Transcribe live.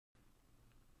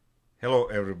Hello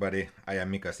everybody, I am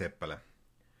Mika Seppälä.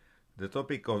 The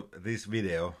topic of this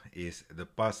video is the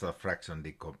partial fraction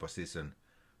decomposition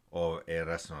of a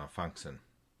rational function.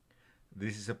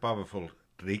 This is a powerful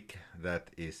trick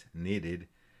that is needed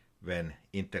when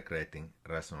integrating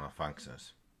rational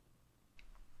functions.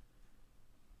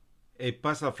 A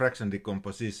partial fraction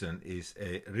decomposition is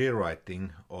a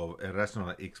rewriting of a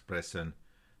rational expression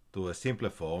to a simpler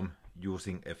form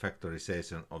using a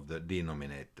factorization of the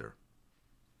denominator.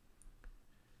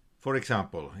 For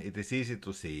example, it is easy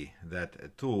to see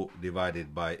that 2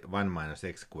 divided by 1 minus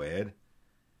x squared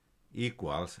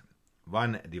equals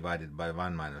 1 divided by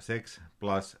 1 minus x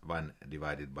plus 1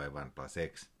 divided by 1 plus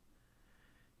x.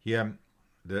 Here,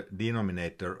 the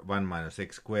denominator 1 minus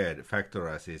x squared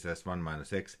factorizes as 1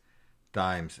 minus x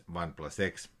times 1 plus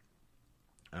x,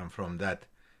 and from that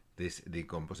this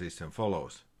decomposition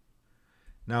follows.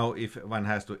 Now, if one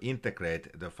has to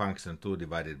integrate the function 2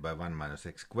 divided by 1 minus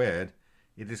x squared,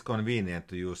 it is convenient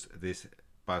to use this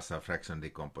partial fraction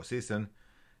decomposition,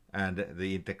 and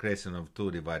the integration of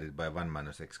 2 divided by 1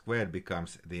 minus x squared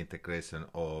becomes the integration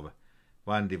of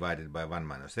 1 divided by 1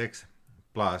 minus x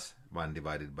plus 1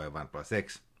 divided by 1 plus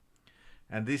x.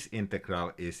 And this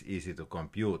integral is easy to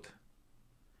compute.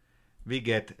 We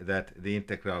get that the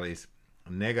integral is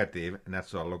negative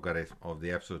natural logarithm of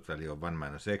the absolute value of 1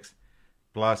 minus x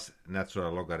plus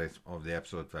natural logarithm of the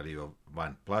absolute value of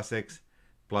 1 plus x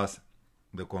plus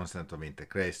the constant of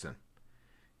integration.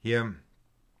 Here,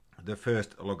 the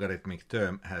first logarithmic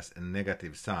term has a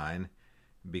negative sign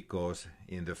because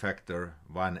in the factor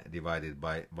 1 divided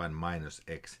by 1 minus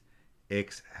x,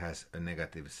 x has a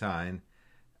negative sign,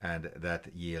 and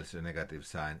that yields a negative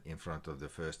sign in front of the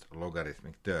first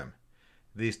logarithmic term.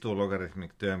 These two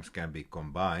logarithmic terms can be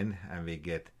combined, and we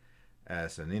get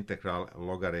as an integral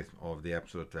logarithm of the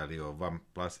absolute value of 1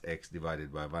 plus x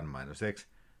divided by 1 minus x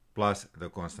plus the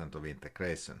constant of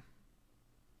integration.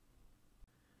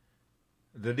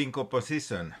 The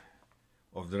decomposition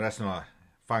of the rational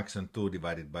function 2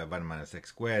 divided by 1 minus x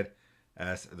squared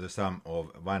as the sum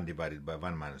of 1 divided by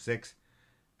 1 minus x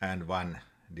and 1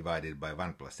 divided by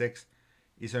 1 plus x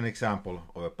is an example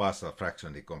of a partial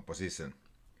fraction decomposition.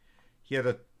 Here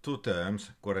the two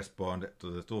terms correspond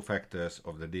to the two factors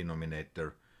of the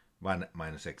denominator 1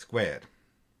 minus x squared.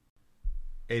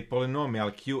 A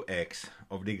polynomial qx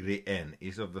of degree n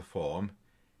is of the form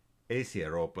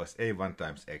a0 plus a1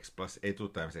 times x plus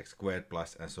a2 times x squared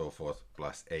plus and so forth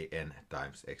plus an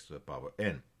times x to the power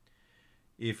n.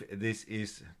 If this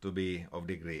is to be of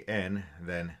degree n,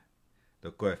 then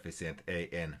the coefficient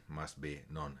an must be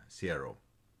non-zero.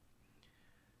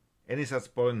 Any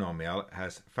such polynomial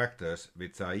has factors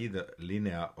which are either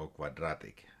linear or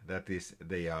quadratic. That is,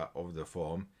 they are of the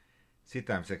form c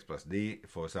times x plus d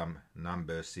for some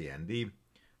numbers c and d,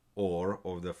 or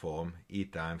of the form e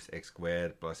times x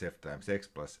squared plus f times x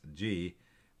plus g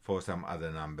for some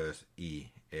other numbers e,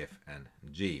 f, and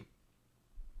g.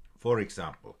 For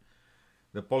example,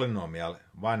 the polynomial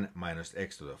 1 minus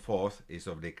x to the fourth is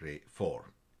of degree 4.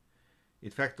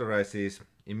 It factorizes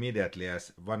immediately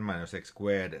as 1 minus x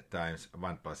squared times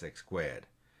 1 plus x squared.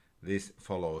 This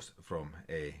follows from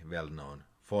a well-known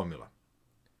formula.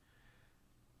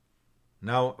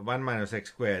 Now 1 minus x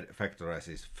squared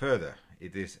factorizes further.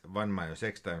 It is 1 minus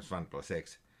x times 1 plus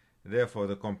x. Therefore,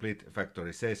 the complete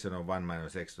factorization of 1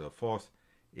 minus x to the fourth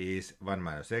is 1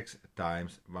 minus x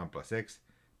times 1 plus x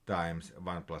times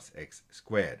 1 plus x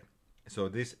squared. So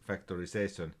this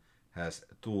factorization has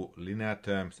two linear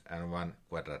terms and one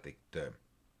quadratic term.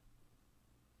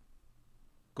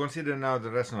 Consider now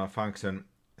the rational function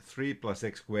 3 plus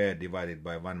x squared divided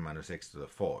by 1 minus x to the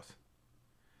fourth.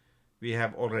 We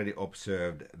have already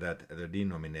observed that the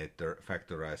denominator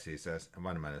factorizes as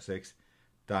 1 minus x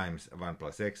times 1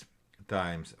 plus x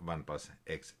times 1 plus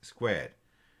x squared.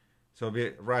 So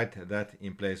we write that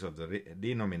in place of the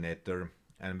denominator,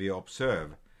 and we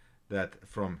observe that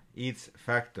from each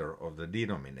factor of the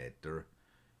denominator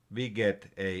we get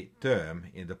a term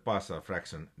in the partial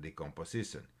fraction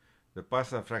decomposition. The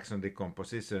partial fraction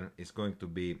decomposition is going to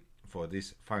be for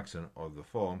this function of the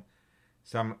form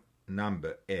some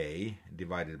number a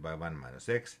divided by 1 minus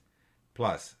x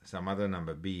plus some other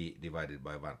number b divided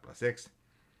by 1 plus x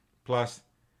plus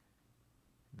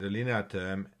the linear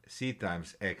term c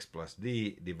times x plus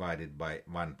d divided by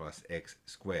 1 plus x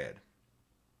squared.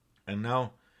 And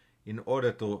now, in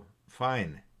order to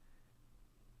find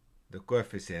the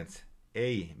coefficients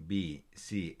a, b,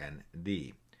 c, and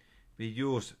d, we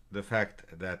use the fact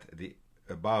that the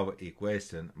above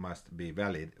equation must be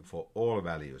valid for all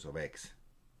values of x.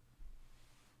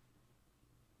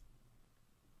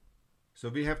 So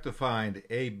we have to find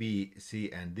a, b,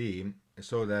 c, and d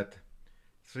so that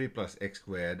 3 plus x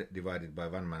squared divided by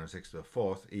 1 minus x to the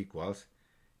fourth equals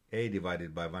a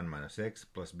divided by 1 minus x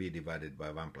plus b divided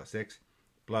by 1 plus x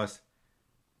plus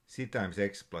c times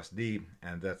x plus d,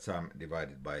 and that sum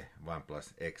divided by 1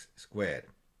 plus x squared.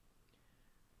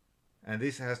 And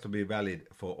this has to be valid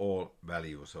for all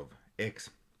values of x.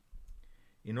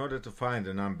 In order to find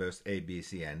the numbers a, b,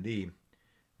 c, and d,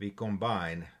 we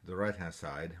combine the right-hand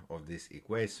side of this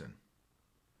equation.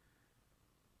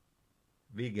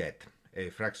 We get a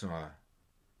fractional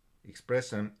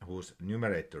expression whose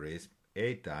numerator is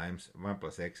a times 1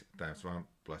 plus x times 1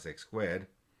 plus x squared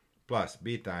plus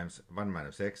b times 1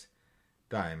 minus x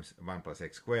times 1 plus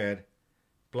x squared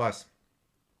plus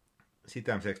c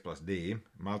times x plus d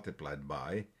multiplied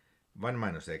by 1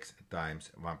 minus x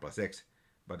times 1 plus x,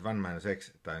 but 1 minus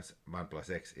x times 1 plus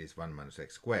x is 1 minus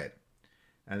x squared.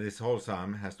 And this whole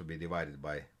sum has to be divided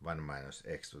by 1 minus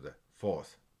x to the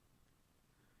fourth.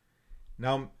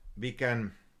 Now we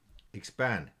can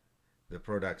expand the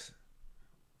products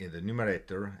in the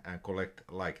numerator and collect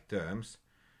like terms.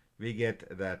 We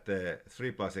get that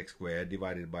 3 plus x squared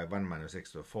divided by 1 minus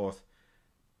x to the fourth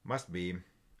must be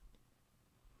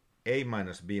a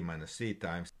minus b minus c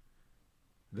times.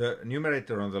 The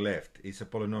numerator on the left is a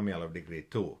polynomial of degree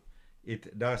 2.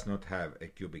 It does not have a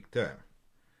cubic term.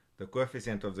 The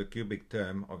coefficient of the cubic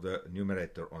term of the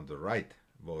numerator on the right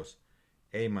was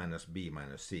a minus b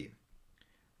minus c.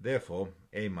 Therefore,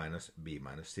 a minus b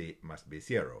minus c must be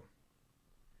 0.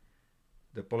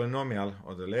 The polynomial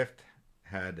on the left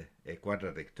had a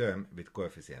quadratic term with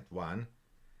coefficient 1.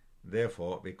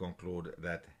 Therefore, we conclude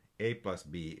that a plus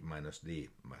b minus d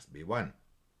must be 1.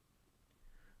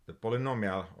 The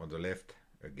polynomial on the left,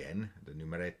 again, the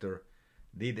numerator,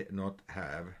 did not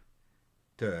have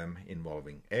term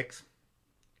involving x.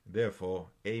 Therefore,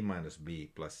 a minus b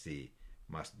plus c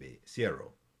must be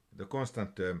 0. The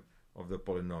constant term of the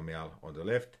polynomial on the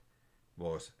left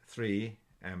was 3,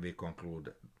 and we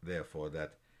conclude therefore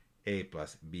that a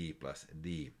plus b plus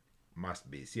d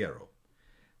must be 0.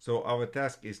 So our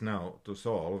task is now to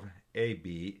solve a,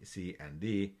 b, c, and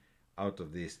d out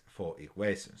of these 4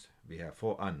 equations. We have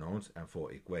 4 unknowns and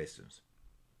 4 equations.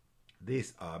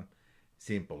 These are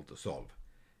simple to solve.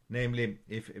 Namely,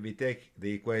 if we take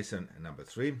the equation number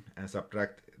 3 and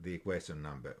subtract the equation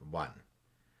number 1,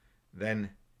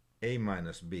 then a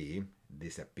minus b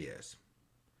disappears.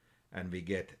 And we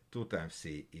get 2 times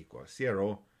c equals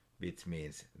 0, which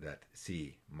means that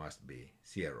c must be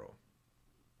 0.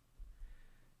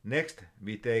 Next,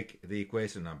 we take the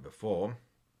equation number 4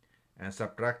 and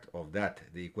subtract of that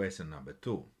the equation number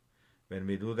 2. When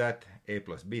we do that, a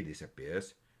plus b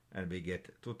disappears, and we get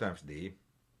 2 times d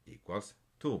equals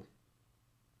 2.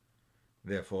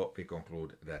 Therefore, we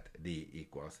conclude that d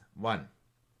equals 1.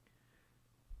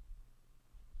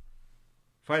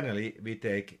 Finally, we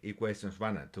take equations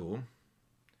 1 and 2.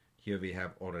 Here we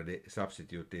have already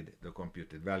substituted the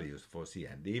computed values for c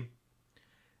and d.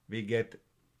 We get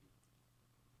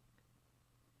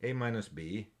a minus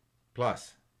b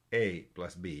plus a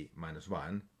plus b minus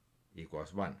 1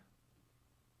 equals 1.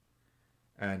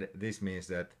 And this means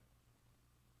that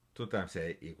 2 times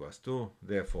a equals 2,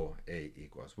 therefore a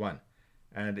equals 1.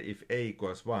 And if a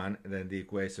equals 1, then the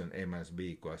equation a minus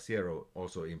b equals 0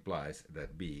 also implies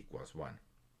that b equals 1.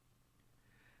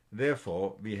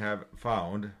 Therefore, we have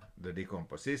found the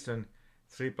decomposition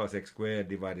 3 plus x squared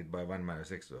divided by 1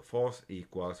 minus x to the fourth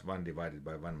equals 1 divided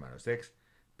by 1 minus x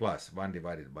plus 1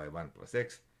 divided by 1 plus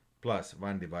x plus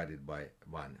 1 divided by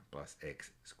 1 plus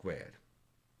x squared.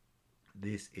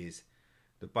 This is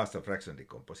the partial fraction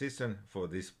decomposition for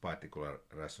this particular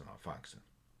rational function.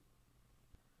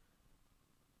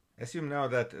 Assume now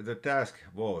that the task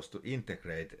was to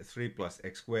integrate 3 plus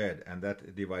x squared and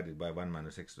that divided by 1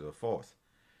 minus x to the fourth.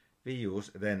 We use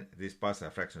then this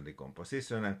partial fraction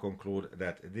decomposition and conclude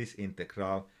that this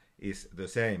integral is the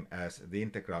same as the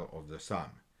integral of the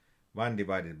sum 1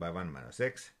 divided by 1 minus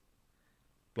x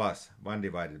plus 1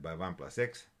 divided by 1 plus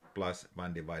x plus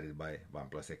 1 divided by 1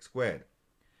 plus x squared.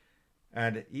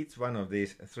 And each one of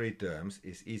these 3 terms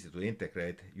is easy to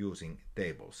integrate using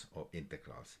tables of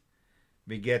integrals.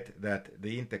 We get that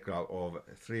the integral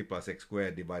of 3 plus x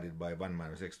squared divided by 1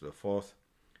 minus x to the fourth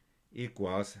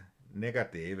equals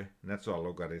negative natural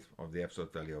logarithm of the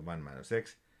absolute value of 1 minus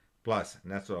x plus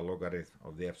natural logarithm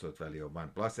of the absolute value of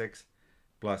 1 plus x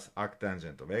plus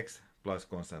arctangent of x plus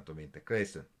constant of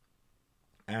integration.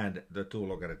 And the 2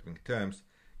 logarithmic terms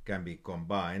can be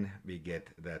combined. We get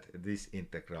that this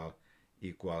integral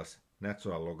equals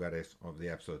natural logarithm of the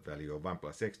absolute value of 1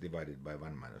 plus x divided by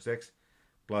 1 minus x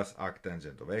plus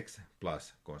arctangent of x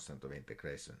plus constant of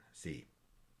integration c.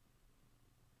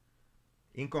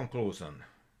 In conclusion,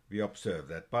 we observe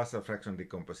that partial fraction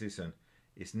decomposition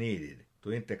is needed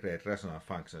to integrate rational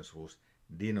functions whose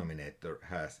denominator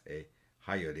has a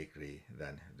higher degree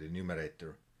than the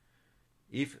numerator.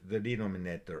 If the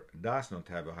denominator does not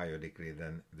have a higher degree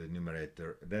than the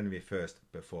numerator, then we first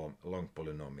perform long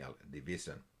polynomial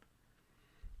division.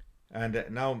 And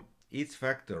now each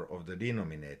factor of the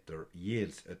denominator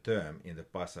yields a term in the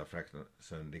partial fraction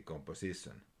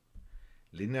decomposition.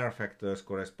 Linear factors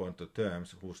correspond to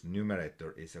terms whose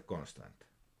numerator is a constant.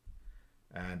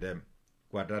 And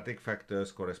quadratic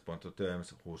factors correspond to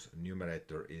terms whose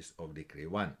numerator is of degree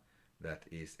 1, that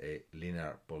is a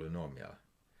linear polynomial.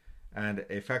 And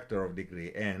a factor of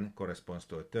degree n corresponds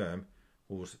to a term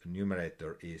whose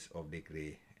numerator is of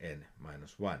degree n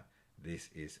minus 1. This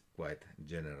is quite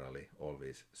generally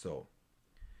always so.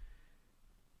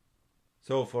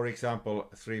 So, for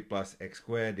example, 3 plus x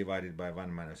squared divided by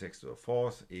 1 minus x to the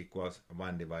fourth equals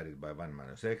 1 divided by 1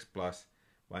 minus x plus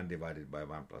 1 divided by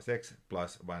 1 plus x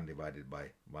plus 1 divided by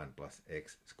 1 plus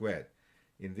x squared.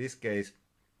 In this case,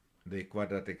 the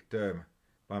quadratic term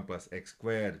 1 plus x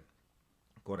squared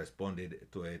corresponded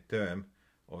to a term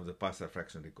of the partial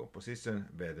fraction decomposition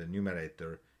where the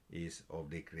numerator is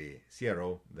of degree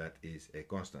 0, that is a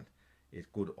constant.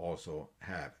 It could also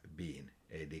have been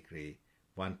a degree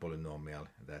 1 polynomial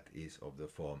that is of the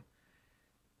form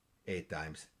a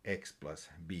times x plus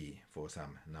b for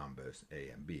some numbers a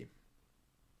and b.